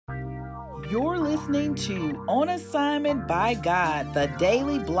You're listening to On Assignment by God, the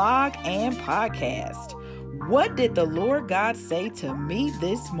daily blog and podcast. What did the Lord God say to me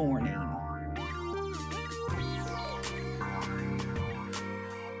this morning?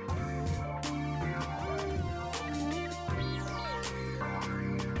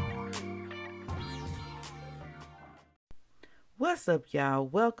 What's up, y'all?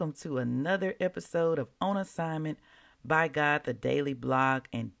 Welcome to another episode of On Assignment by God, the daily blog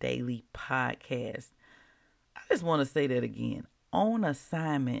and daily podcast. I just want to say that again. On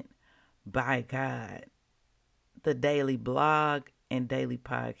Assignment by God, the daily blog and daily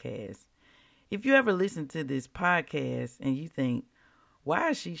podcast. If you ever listen to this podcast and you think,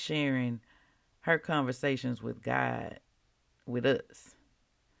 why is she sharing her conversations with God with us?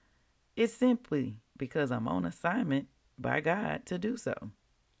 It's simply because I'm on assignment by God to do so.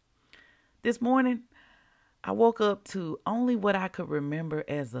 This morning, I woke up to only what I could remember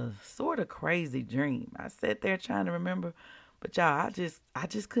as a sort of crazy dream. I sat there trying to remember, but y'all, I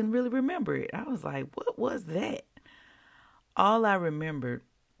just couldn't really remember it. I was like, what was that? All I remembered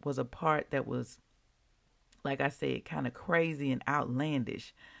was a part that was, like I said, kind of crazy and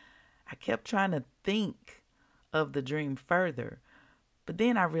outlandish. I kept trying to think of the dream further, but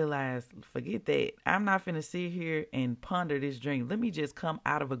then I realized, forget that. I'm not finna sit here and ponder this dream. Let me just come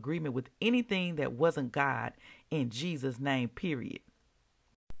out of agreement with anything that wasn't God in Jesus' name, period.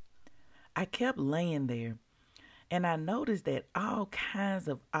 I kept laying there, and I noticed that all kinds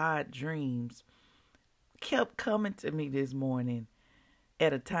of odd dreams kept coming to me this morning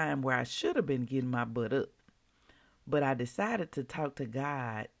at a time where I should have been getting my butt up. But I decided to talk to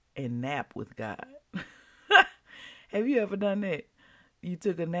God and nap with God. Have you ever done that? You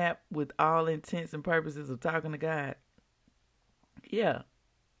took a nap with all intents and purposes of talking to God? Yeah.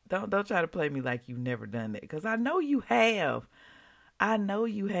 Don't try to play me like you've never done that, because I know you have. I know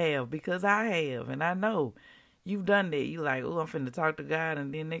you have, because I have, and I know you've done that. You like, oh, I'm finna talk to God,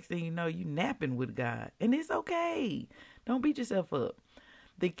 and then next thing you know, you napping with God. And it's okay. Don't beat yourself up.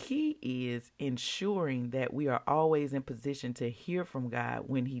 The key is ensuring that we are always in position to hear from God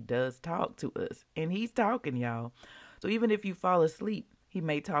when he does talk to us. And he's talking, y'all. So even if you fall asleep, he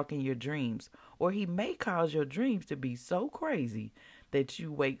may talk in your dreams, or he may cause your dreams to be so crazy that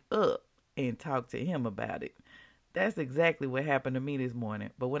you wake up and talk to him about it. That's exactly what happened to me this morning.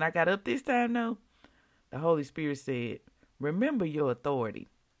 But when I got up this time, though, the Holy Spirit said, remember your authority.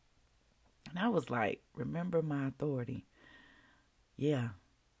 And I was like, remember my authority. Yeah.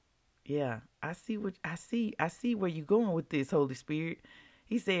 I see where you're going with this, Holy Spirit.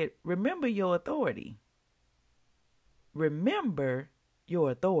 He said, remember your authority. Remember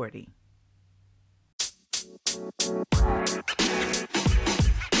your authority.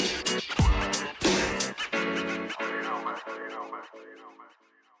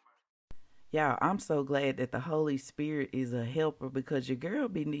 Y'all, I'm so glad that the Holy Spirit is a helper, because your girl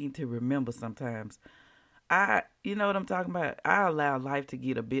be needing to remember sometimes. You know what I'm talking about? I allow life to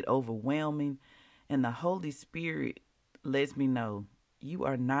get a bit overwhelming, and the Holy Spirit lets me know, you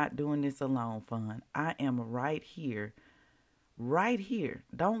are not doing this alone, Fawn. I am right here. Right here.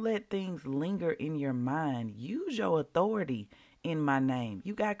 Don't let things linger in your mind. Use your authority in my name.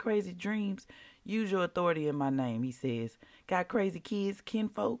 You got crazy dreams? Use your authority in my name, he says. Got crazy kids,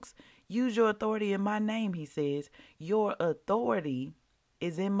 kinfolks? Use your authority in my name, he says. Your authority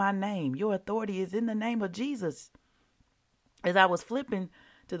is in my name. Your authority is in the name of Jesus. As I was flipping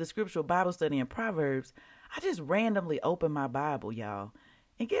to the scriptural Bible study in Proverbs, I just randomly opened my Bible, y'all.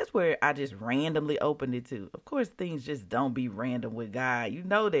 And guess where I just randomly opened it to? Of course, things just don't be random with God. You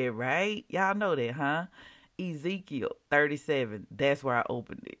know that, right? Y'all know that, huh? Ezekiel 37. That's where I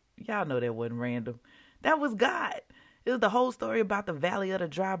opened it. Y'all know that wasn't random. That was God. It was the whole story about the valley of the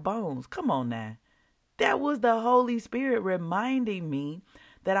dry bones. Come on now. That was the Holy Spirit reminding me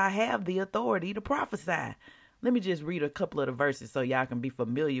that I have the authority to prophesy. Let me just read a couple of the verses so y'all can be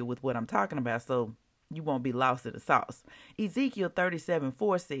familiar with what I'm talking about, so you won't be lost in the sauce. Ezekiel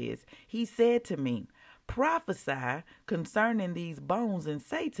 37:4 says, he said to me, prophesy concerning these bones and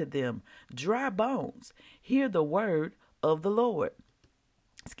say to them, dry bones, hear the word of the Lord.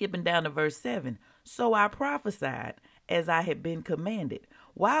 Skipping down to verse 7. So I prophesied as I had been commanded.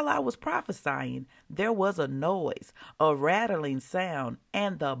 While I was prophesying, there was a noise, a rattling sound,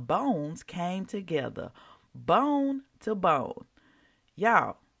 and the bones came together, bone to bone.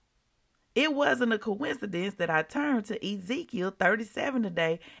 Y'all, it wasn't a coincidence that I turned to Ezekiel 37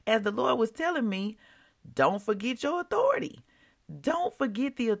 today, as the Lord was telling me, don't forget your authority. Don't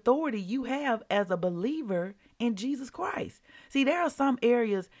forget the authority you have as a believer in Jesus Christ. See, there are some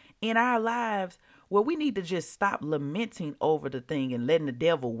areas in our lives where we need to just stop lamenting over the thing and letting the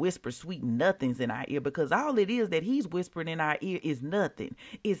devil whisper sweet nothings in our ear, because all it is that he's whispering in our ear is nothing.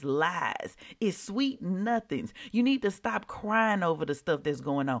 It's lies. It's sweet nothings. You need to stop crying over the stuff that's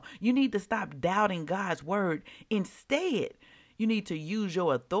going on. You need to stop doubting God's word. Instead, you need to use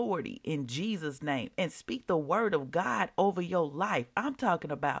your authority in Jesus' name and speak the word of God over your life. I'm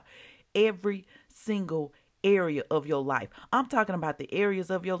talking about every single area of your life. I'm talking about the areas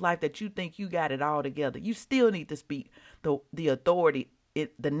of your life that you think you got it all together. You still need to speak the authority,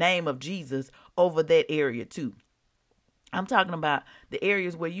 the name of Jesus over that area too. I'm talking about the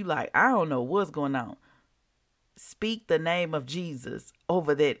areas where you like, I don't know what's going on. Speak the name of Jesus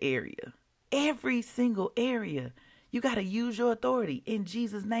over that area. Every single area. You got to use your authority in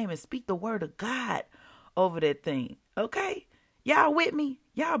Jesus' name and speak the word of God over that thing. Okay? Y'all with me?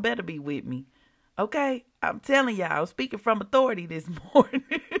 Y'all better be with me. Okay? I'm telling y'all, I'm speaking from authority this morning.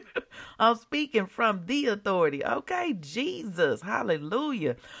 I'm speaking from the authority. Okay? Jesus.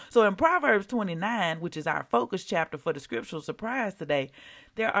 Hallelujah. So in Proverbs 29, which is our focus chapter for the scriptural surprise today,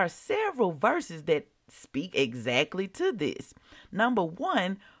 there are several verses that speak exactly to this. Number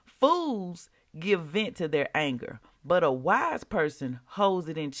 1, fools give vent to their anger, but a wise person holds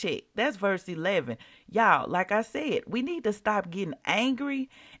it in check. That's verse 11. Y'all, like I said, we need to stop getting angry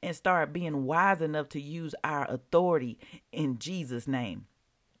and start being wise enough to use our authority in Jesus' name.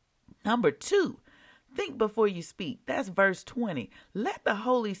 Number 2, think before you speak. That's verse 20. Let the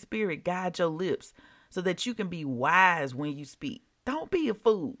Holy Spirit guide your lips so that you can be wise when you speak. Don't be a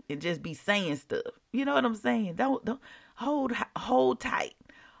fool and just be saying stuff. You know what I'm saying? Don't hold tight.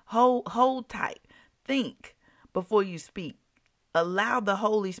 Hold tight. Think before you speak. Allow the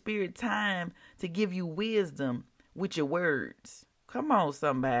Holy Spirit time to give you wisdom with your words. Come on,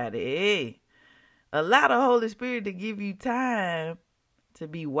 somebody. Allow the Holy Spirit to give you time to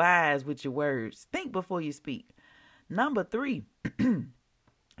be wise with your words. Think before you speak. Number 3,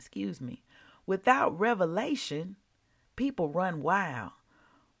 excuse me. Without revelation, people run wild,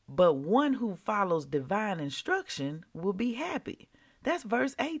 but one who follows divine instruction will be happy. That's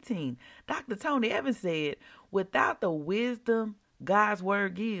verse 18. Dr. Tony Evans said, without the wisdom God's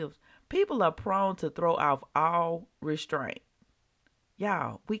word gives, people are prone to throw off all restraint.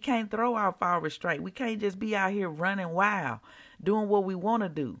 Y'all, we can't throw off all restraint. We can't just be out here running wild, doing what we want to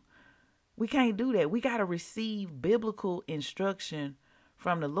do. We can't do that. We got to receive biblical instruction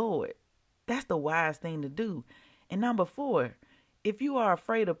from the Lord. That's the wise thing to do. And number 4, if you are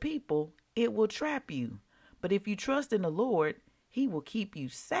afraid of people, it will trap you. But if you trust in the Lord, He will keep you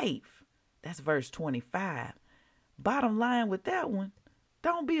safe. That's verse 25. Bottom line with that one,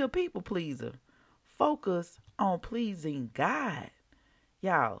 don't be a people pleaser. Focus on pleasing God.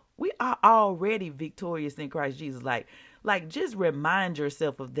 Y'all, we are already victorious in Christ Jesus. Like just remind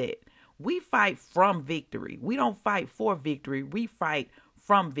yourself of that. We fight from victory. We don't fight for victory. We fight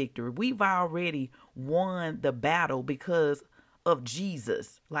from victory. We've already won the battle because of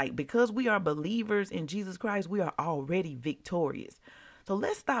Jesus. Because we are believers in Jesus Christ, we are already victorious. So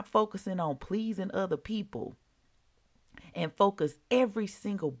let's stop focusing on pleasing other people and focus every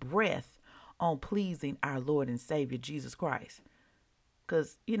single breath on pleasing our Lord and Savior, Jesus Christ.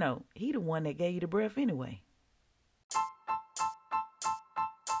 Because, He the one that gave you the breath anyway.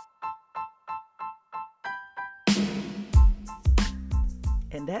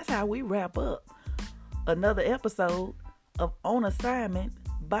 And that's how we wrap up another episode of On Assignment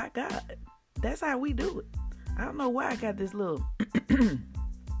by God. That's how we do it. I don't know why I got this little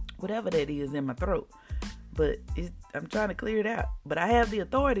whatever that is in my throat, but I'm trying to clear it out. But I have the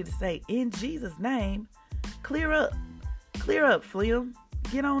authority to say, in Jesus' name, clear up, Flim.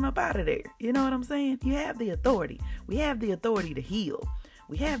 Get on up out of there. You know what I'm saying? You have the authority. We have the authority to heal.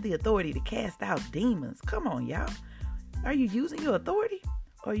 We have the authority to cast out demons. Come on, y'all. Are you using your authority,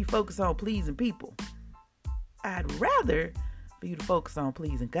 or are you focused on pleasing people? I'd rather for you to focus on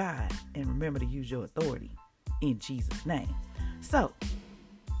pleasing God and remember to use your authority in Jesus' name. So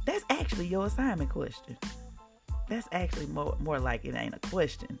that's actually your assignment question. That's actually more like it ain't a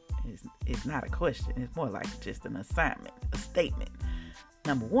question. It's not a question. It's more like just an assignment, a statement.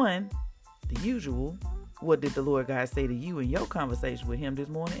 Number 1, the usual. What did the Lord God say to you in your conversation with Him this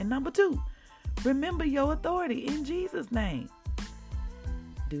morning? And number 2, remember your authority in Jesus' name.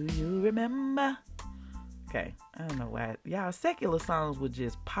 Do you remember? Okay, I don't know why. Y'all, secular songs would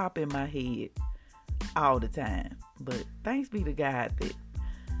just pop in my head all the time. But thanks be to God that,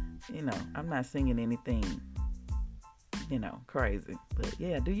 I'm not singing anything, crazy. But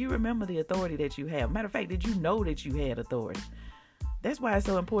yeah, do you remember the authority that you have? Matter of fact, did you know that you had authority? That's why it's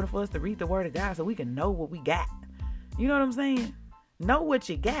so important for us to read the Word of God so we can know what we got. You know what I'm saying? Know what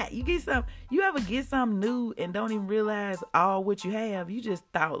you got. You ever get something new and don't even realize all what you have? You just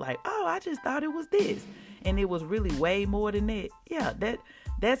thought like, oh, I just thought it was this. And it was really way more than that. Yeah,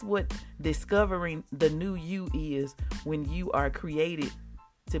 that's what discovering the new you is when you are created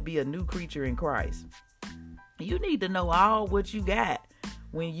to be a new creature in Christ. You need to know all what you got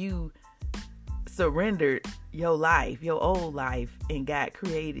when you surrendered your life, your old life, and got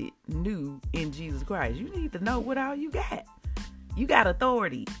created new in Jesus Christ. You need to know what all you got. You got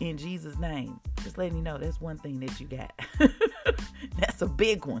authority in Jesus' name. Just letting you know that's one thing that you got. That's a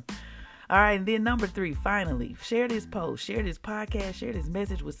big one. All right, and then number 3, finally, share this post, share this podcast, share this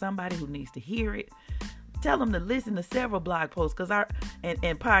message with somebody who needs to hear it. Tell them to listen to several blog posts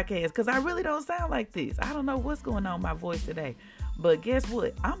and podcasts, because I really don't sound like this. I don't know what's going on with my voice today. But guess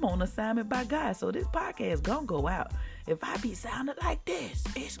what? I'm on assignment by God, so this podcast gonna go out. If I be sounding like this,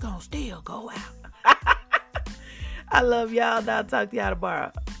 it's gonna still go out. I love y'all. I'll talk to y'all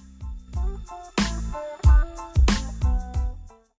tomorrow.